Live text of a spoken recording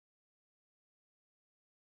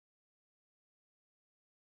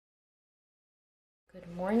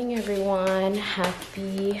Good morning, everyone.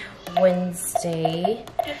 Happy Wednesday.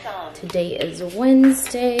 Today is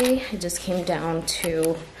Wednesday. I just came down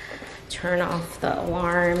to turn off the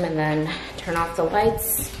alarm and then turn off the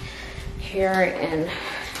lights here at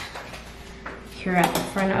the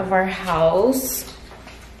front of our house.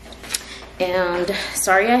 And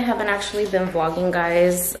sorry I haven't actually been vlogging,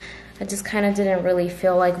 guys. I just kind of didn't really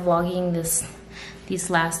feel like vlogging these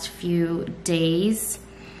last few days.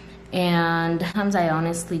 And sometimes I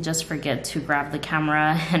honestly just forget to grab the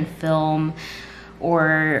camera and film,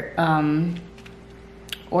 or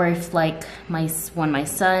if like when my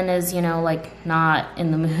son is, you know, like not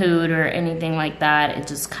in the mood or anything like that, it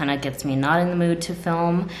just kind of gets me not in the mood to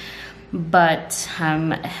film. But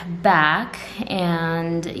I'm back,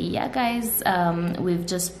 and yeah, guys, we've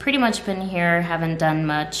just pretty much been here, haven't done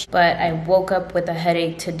much, but I woke up with a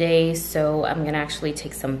headache today, so I'm gonna actually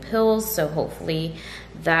take some pills, so hopefully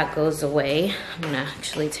that goes away. I'm gonna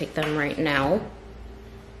actually take them right now.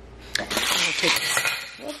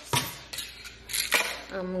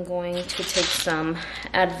 I'm going to take some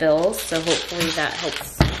Advil, so hopefully that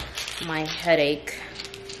helps my headache.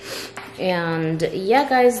 And yeah,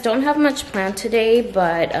 guys, don't have much planned today,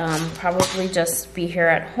 but probably just be here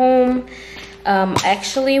at home.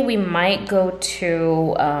 Actually, we might go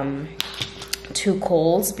to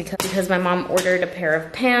Kohls because my mom ordered a pair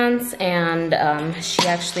of pants, and she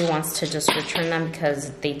actually wants to just return them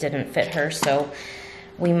because they didn't fit her. So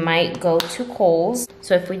we might go to Kohls.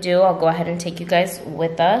 So if we do, I'll go ahead and take you guys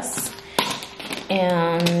with us.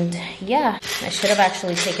 And yeah, I should have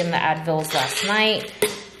actually taken the Advils last night,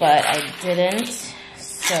 but I didn't,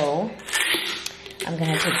 so I'm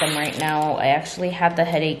gonna take them right now. I actually had the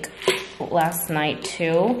headache last night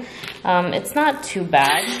too. It's not too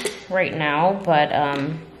bad right now, but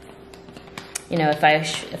you know,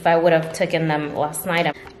 if I would have taken them last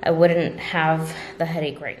night, I wouldn't have the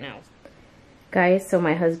headache right now. Guys, so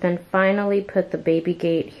my husband finally put the baby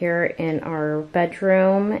gate here in our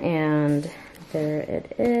bedroom, and there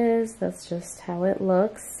it is. That's just how it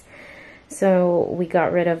looks. So we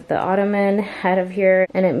got rid of the ottoman out of here,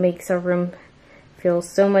 and it makes our room feel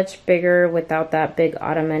so much bigger without that big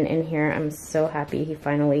ottoman in here. I'm so happy he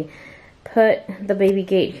finally put the baby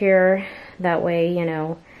gate here. That way, you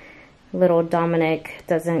know, little Dominic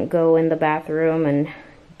doesn't go in the bathroom and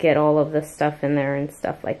get all of the stuff in there and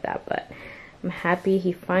stuff like that. But I'm happy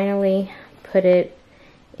he finally put it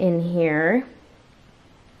in here.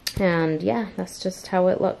 And yeah, that's just how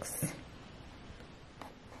it looks.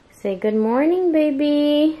 Say good morning,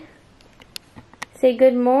 baby. Say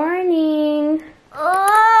good morning.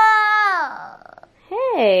 Oh.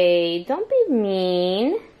 Hey, don't be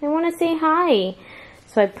mean. I want to say hi.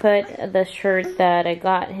 So I put the shirt that I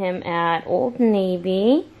got him at Old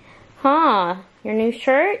Navy. Huh, your new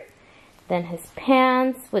shirt? Then his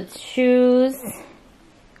pants with shoes.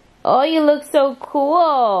 Oh, you look so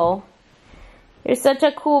cool. You're such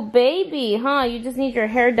a cool baby, huh? You just need your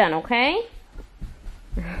hair done, okay?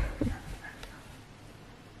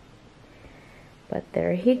 But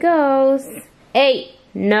there he goes. Hey,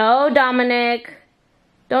 no, Dominic.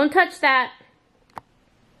 Don't touch that.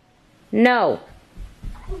 No.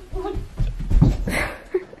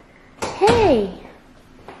 Hey.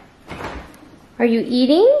 Are you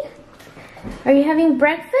eating? Are you having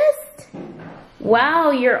breakfast?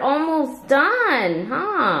 Wow, you're almost done,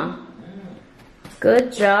 huh?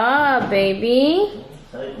 Good job, baby.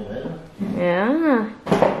 Yeah.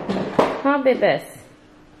 Huh, babies?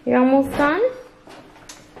 You're almost done?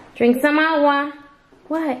 Drink some agua.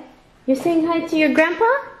 What? You're saying hi to your grandpa?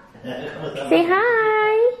 Say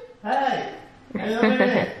hi. Hi.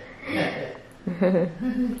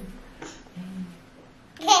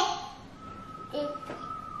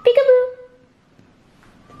 Peekaboo.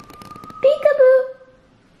 Peekaboo.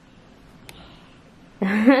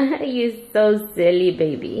 You're so silly,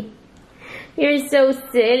 baby. You're so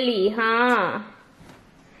silly, huh?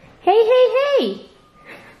 Hey, hey, hey.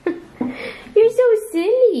 You're so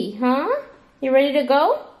silly, huh? You ready to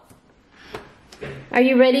go? Are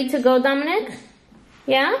you ready to go, Dominic?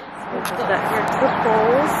 Yeah? We just got here to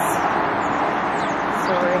Kohls.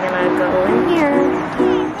 So we're gonna go in here.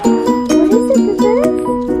 What is it?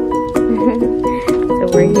 So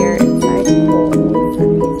we're here inside Kohls,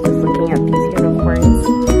 and he's just looking at these unicorns.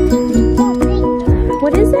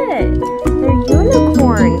 What is it? They're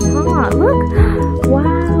unicorns, huh? Look!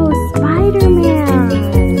 Wow, Spider-Man!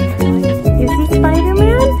 You see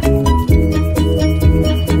Spider-Man?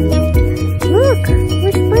 Look,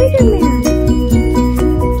 we're Spider-Man.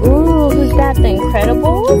 Ooh, who's that? The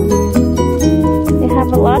Incredibles? They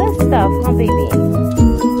have a lot of stuff, huh, baby?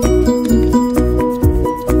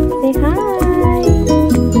 Say hi.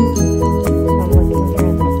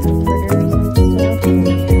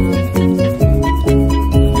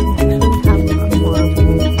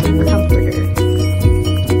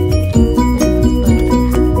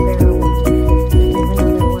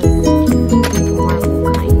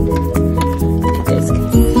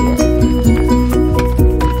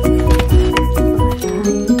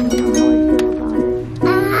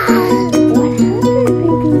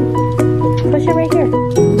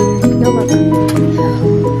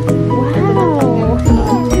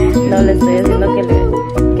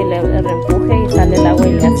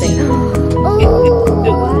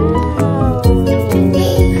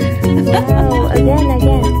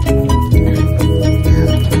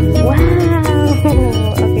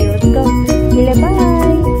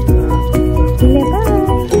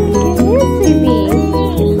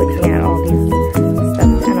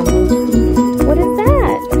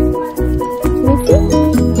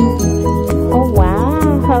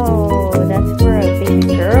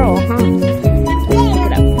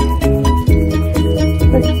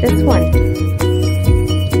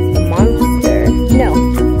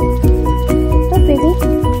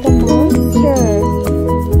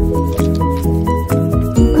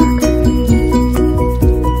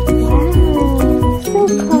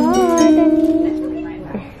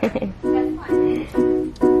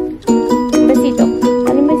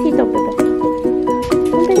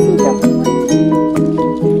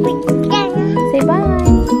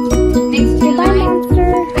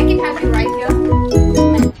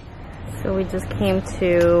 going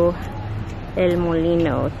to El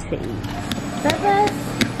Molino to eat. Mrspazz?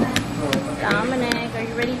 Dominic, are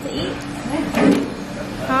you ready to eat?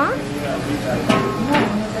 Huh?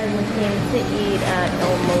 We came to eat at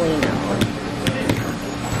El Molino.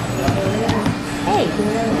 Hey!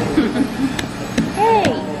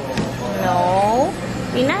 Hey! No!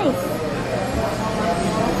 Be nice.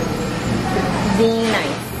 Be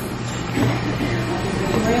nice.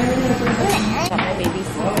 Got my baby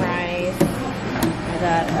some rice. I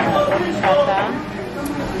got horchata.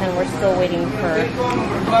 And we're still waiting for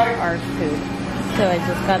our food. So I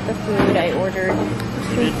just got the food. I ordered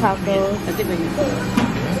 3 tacos. So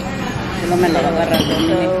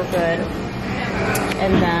good.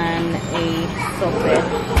 And then a sausage.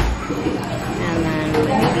 And then my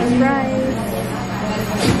baby's rice.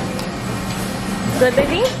 Good,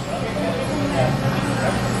 baby?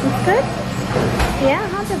 It's good? Yeah,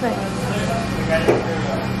 how's it been?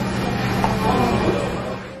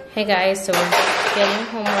 Hey guys, so we're just getting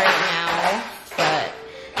home right now, but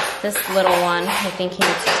this little one, I think he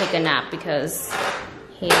needs to take a nap because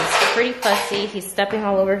he's pretty fussy. He's stepping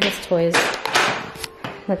all over his toys.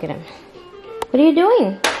 Look at him. What are you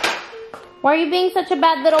doing? Why are you being such a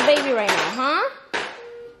bad little baby right now, huh?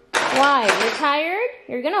 Why? You're tired?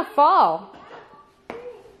 You're gonna fall.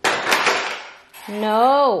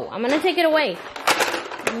 No, I'm gonna take it away.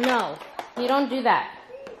 No, you don't do that.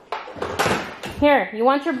 Here, you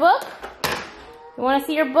want your book? You want to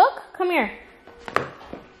see your book? Come here.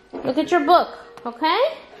 Look at your book, okay?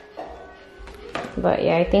 But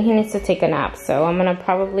yeah, I think he needs to take a nap, so I'm gonna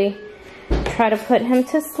probably try to put him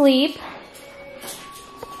to sleep.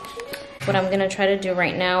 What I'm gonna try to do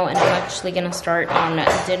right now, and I'm actually gonna start on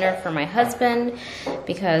dinner for my husband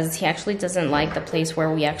because he actually doesn't like the place where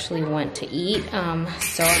we actually went to eat.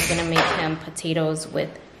 So I'm gonna make him potatoes with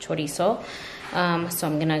chorizo. So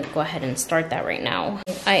I'm gonna go ahead and start that right now.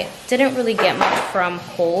 I didn't really get much from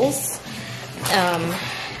Kohls,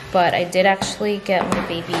 but I did actually get my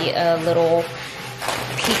baby a little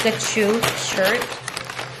Pikachu shirt.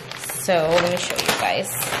 So let me show you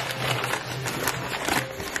guys.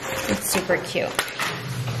 It's super cute.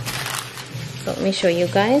 So let me show you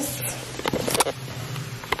guys.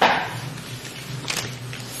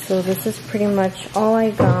 So this is pretty much all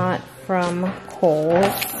I got from Kohls.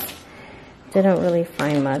 Didn't really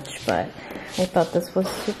find much, but I thought this was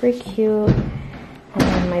super cute.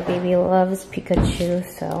 And my baby loves Pikachu,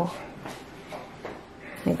 so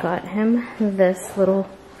I got him this little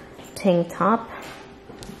tank top.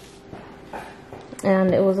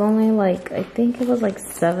 And it was only like, I think it was like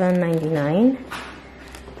 $7.99.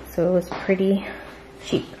 So it was pretty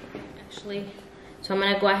cheap. Actually, so I'm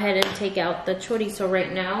gonna go ahead and take out the chorizo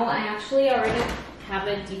right now. I actually already have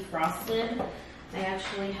it defrosted. I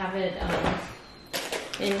actually have it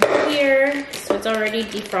in here, so it's already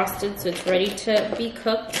defrosted, so it's ready to be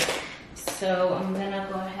cooked. So I'm gonna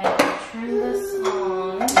go ahead and turn this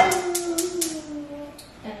on,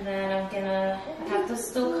 and then I have to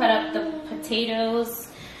still cut up the potatoes,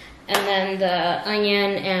 and then the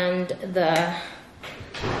onion and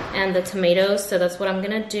the tomatoes. So that's what I'm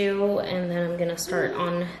gonna do, and then I'm gonna start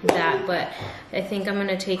on that. But I think I'm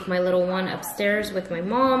gonna take my little one upstairs with my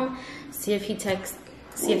mom, see if he takes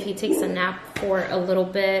a nap for a little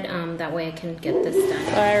bit. That way I can get this done.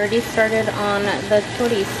 So I already started on the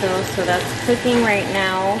chorizo, so that's cooking right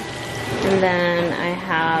now. And then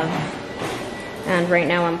right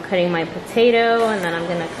now I'm cutting my potato, and then I'm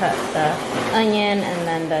gonna cut the onion and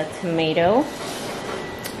then the tomato.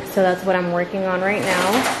 So that's what I'm working on right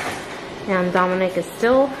now. And Dominic is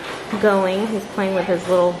still going. He's playing with his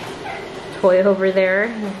little toy over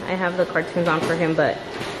there. I have the cartoons on for him, but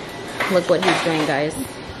look what he's doing, guys.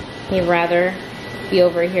 He'd rather be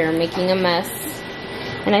over here making a mess.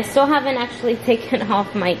 And I still haven't actually taken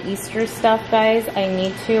off my Easter stuff, guys. I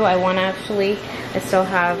need to. I still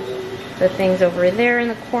have the things over there in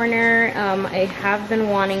the corner. I have been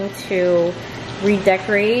wanting to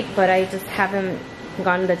redecorate, but I just haven't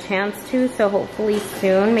gotten the chance to. So hopefully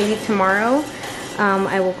soon, maybe tomorrow,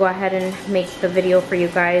 I will go ahead and make the video for you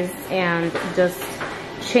guys and just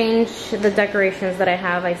change the decorations that I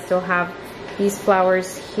have. I still have these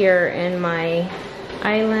flowers here in my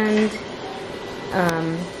island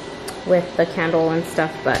with the candle and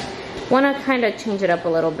stuff, but want to kind of change it up a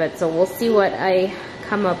little bit. So we'll see what I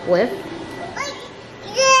come up with.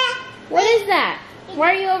 What is that?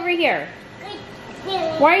 Why are you over here?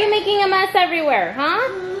 Why are you making a mess everywhere, huh?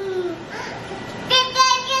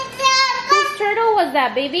 Whose turtle was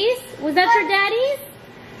that, babies? Was that your daddy's?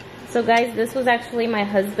 So guys, this was actually my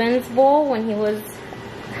husband's bowl when he was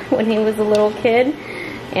a little kid,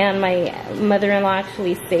 and my mother-in-law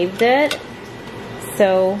actually saved it.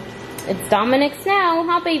 So it's Dominic's now,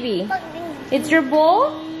 huh, baby? It's your bowl?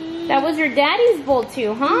 That was your daddy's bowl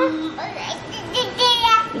too, huh?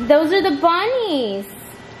 Those are the bunnies.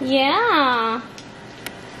 Yeah.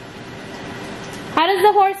 How does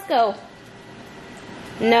the horse go?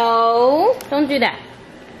 No, don't do that.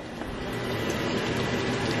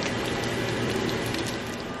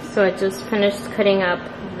 So I just finished cutting up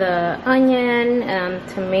the onion and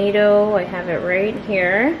tomato. I have it right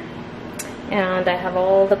here. And I have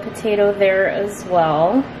all the potato there as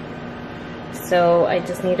well. So I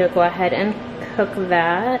just need to go ahead and cook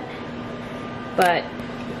that. But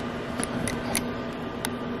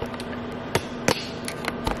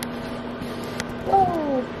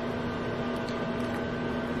whoa.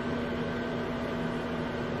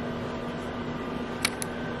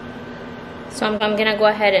 So I'm gonna go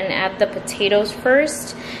ahead and add the potatoes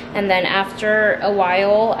first, and then after a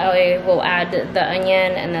while I will add the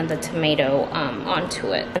onion and then the tomato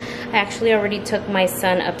onto it. I actually already took my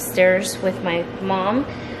son upstairs with my mom.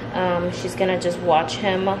 She's gonna just watch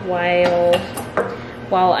him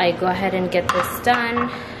while I go ahead and get this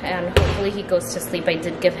done, and hopefully he goes to sleep. I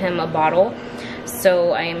did give him a bottle,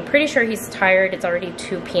 so I am pretty sure he's tired. It's already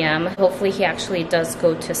 2 p.m. Hopefully he actually does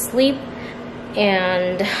go to sleep,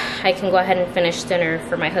 and I can go ahead and finish dinner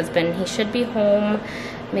for my husband. He should be home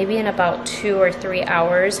maybe in about 2 or 3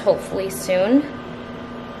 hours, hopefully soon.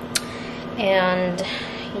 And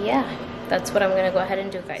yeah, that's what I'm gonna go ahead and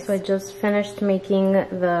do, guys. So I just finished making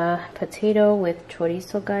the potato with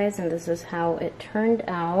chorizo, guys, and this is how it turned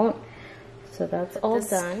out. So that's all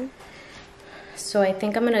done. So I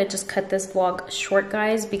think I'm gonna just cut this vlog short,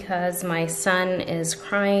 guys, because my son is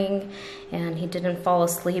crying and he didn't fall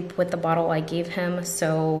asleep with the bottle I gave him.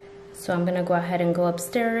 So I'm gonna go ahead and go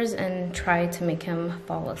upstairs and try to make him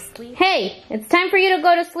fall asleep. Hey, it's time for you to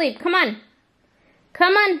go to sleep. Come on.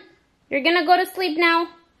 Come on. You're gonna go to sleep now.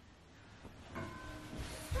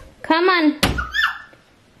 Come on.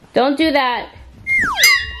 Don't do that.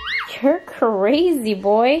 You're crazy,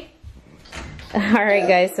 boy. Alright,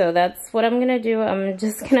 guys, so that's what I'm gonna do. I'm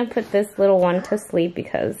just gonna put this little one to sleep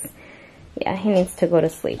because, yeah, he needs to go to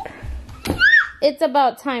sleep. It's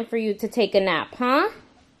about time for you to take a nap, huh?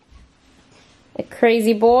 A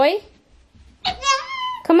crazy boy.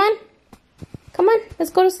 Come on. Come on,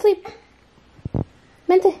 let's go to sleep.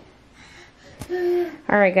 Mente.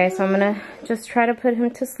 Alright, guys, so I'm gonna just try to put him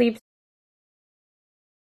to sleep.